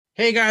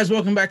Hey guys,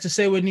 welcome back to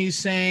Say What Needs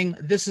Saying.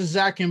 This is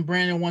Zach and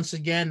Brandon once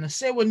again. And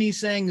Say What Needs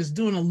Saying is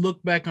doing a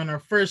look back on our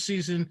first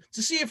season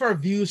to see if our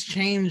views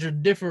change or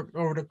differ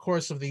over the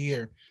course of the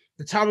year.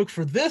 The topic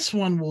for this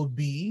one will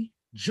be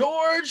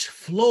George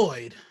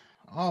Floyd.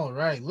 All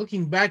right,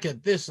 looking back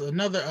at this,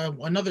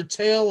 another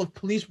tale of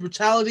police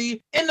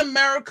brutality in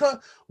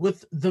America,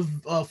 with the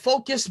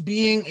focus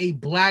being a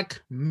black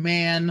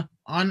man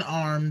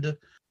unarmed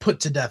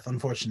put to death,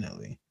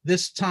 unfortunately.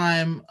 This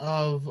time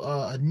of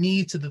a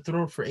knee to the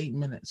throat for 8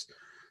 minutes.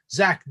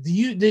 Zach,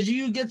 did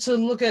you get to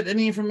look at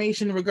any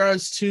information in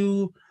regards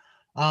to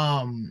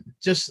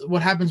just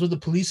what happens with the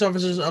police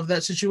officers of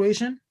that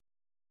situation?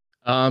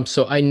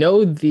 So I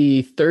know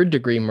the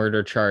third-degree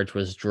murder charge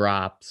was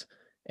dropped,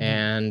 Mhm.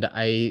 and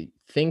I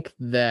think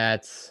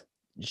that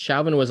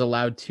Chauvin was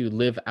allowed to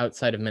live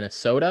outside of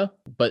Minnesota,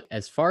 but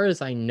as far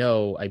as I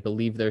know, I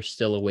believe they're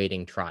still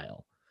awaiting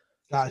trial.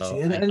 Got you. So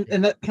And I and, can't.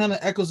 and that kind of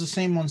echoes the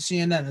same on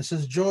CNN. It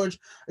says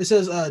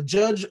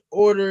judge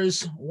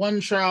orders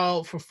one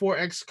trial for 4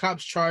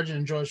 ex-cops charged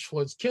in George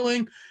Floyd's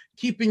killing,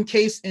 keeping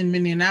case in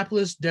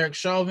Minneapolis, Derek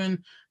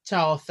Chauvin,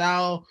 Tal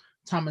Thao,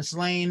 Thomas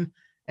Lane,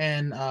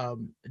 and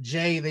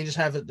Jay. They just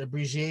have an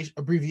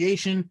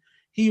abbreviation.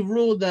 He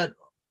ruled that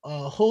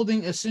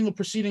holding a single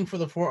proceeding for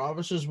the 4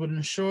 officers would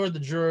ensure the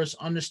jurors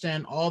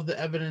understand all the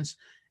evidence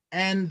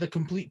and the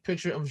complete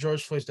picture of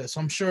George Floyd's death. So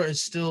I'm sure it's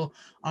still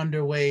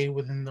underway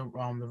within the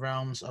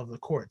realms of the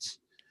courts.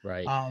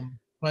 Right.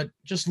 But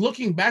just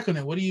looking back on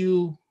it, what's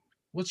your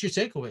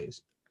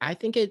takeaways? I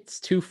think it's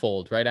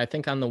twofold, right? I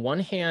think on the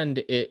one hand,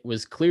 it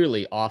was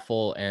clearly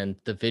awful, and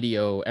the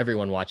video,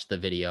 everyone watched the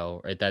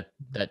video, right?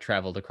 That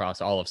traveled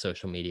across all of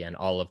social media and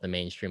all of the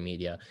mainstream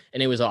media,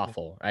 and it was Yeah.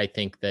 awful. I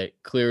think that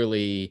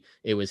clearly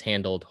it was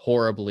handled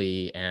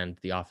horribly, and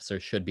the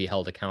officers should be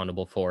held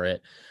accountable for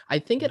it. I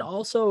think it Mhm.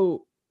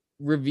 also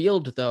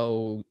revealed,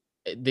 though,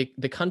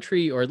 the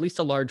country, or at least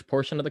a large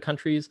portion of the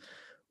country's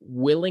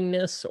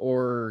willingness,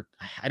 or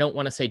I don't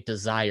want to say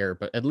desire,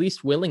 but at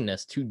least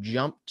willingness to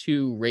jump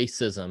to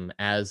racism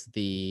as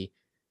the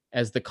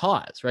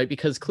cause, right?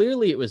 Because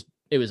clearly it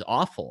was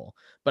awful,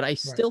 but I Right.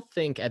 still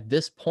think at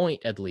this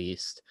point, at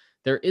least,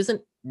 there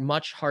isn't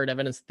much hard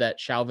evidence that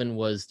Chauvin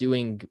was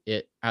doing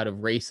it out of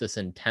racist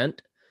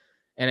intent.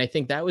 And I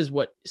think that was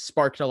what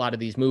sparked a lot of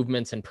these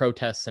movements and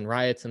protests and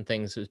riots and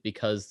things, was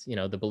because,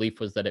 the belief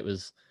was that it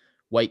was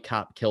white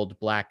cop killed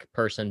black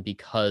person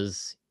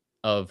because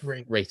of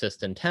Right.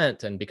 racist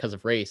intent and because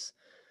of race.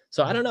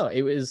 So I Mhm. don't know.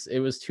 It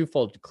was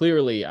twofold.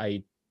 Clearly,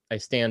 I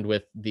stand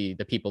with the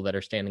people that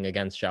are standing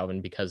against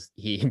Chauvin because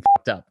he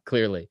fucked up,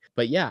 clearly.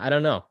 But yeah, I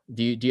don't know.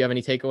 Do you have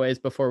any takeaways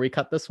before we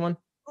cut this one?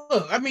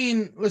 Look, I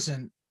mean,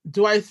 listen.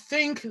 Do I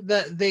think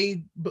that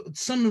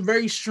some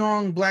very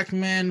strong black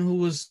man who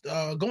was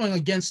going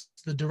against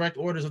the direct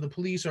orders of the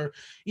police, or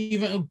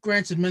even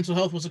granted, mental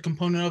health was a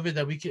component of it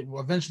that we could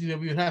eventually that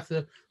we would have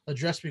to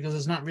address because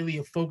it's not really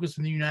a focus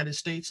in the United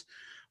States.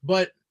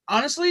 But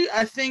honestly,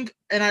 I think,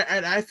 and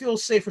I feel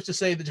safer to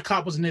say that the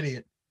cop was an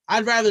idiot.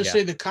 I'd rather Yeah.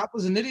 say the cop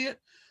was an idiot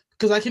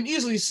because I can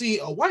easily see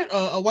a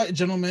white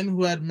gentleman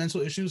who had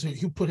mental issues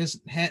who put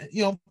his hand.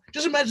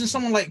 Just imagine Mhm.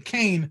 someone like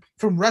Kane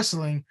from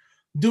wrestling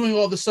doing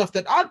all the stuff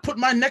that I'd put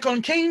my neck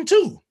on Kane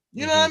too.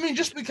 You know Mhm. what I mean?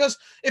 Just because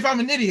if I'm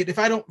an idiot, if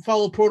I don't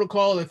follow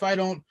protocol, if I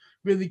don't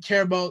really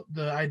care about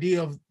the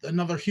idea of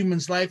another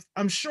human's life,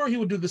 I'm sure he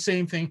would do the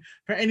same thing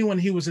for anyone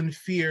he was in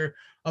fear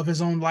of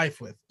his own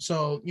life with.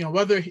 So,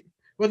 whether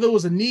it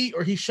was a knee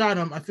or he shot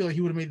him, I feel like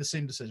he would have made the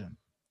same decision.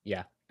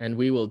 Yeah. And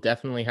we will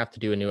definitely have to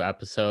do a new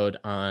episode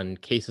on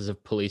cases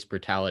of police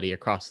brutality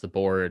across the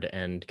board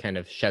and kind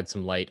of shed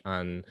some light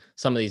on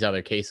some of these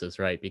other cases,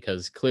 right?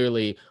 Because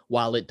clearly,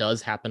 while it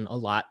does happen a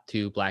lot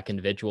to Black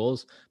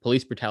individuals,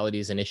 police brutality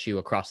is an issue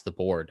across the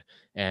board.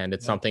 And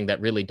it's Yeah, something that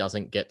really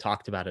doesn't get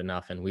talked about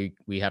enough. And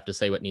we have to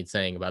say what needs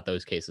saying about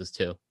those cases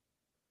too.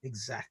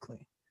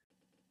 exactly.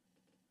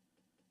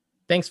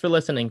 Thanks for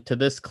listening to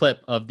this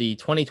clip of the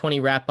 2020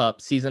 wrap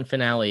up season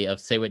finale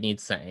of Say What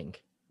Needs Saying.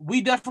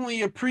 We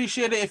definitely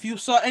appreciate it. If you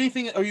saw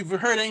anything or you've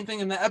heard anything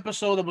in the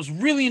episode that was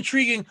really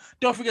intriguing,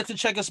 don't forget to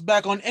check us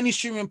back on any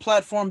streaming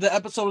platform. The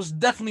episode is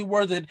definitely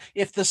worth it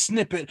if the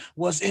snippet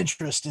was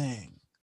interesting.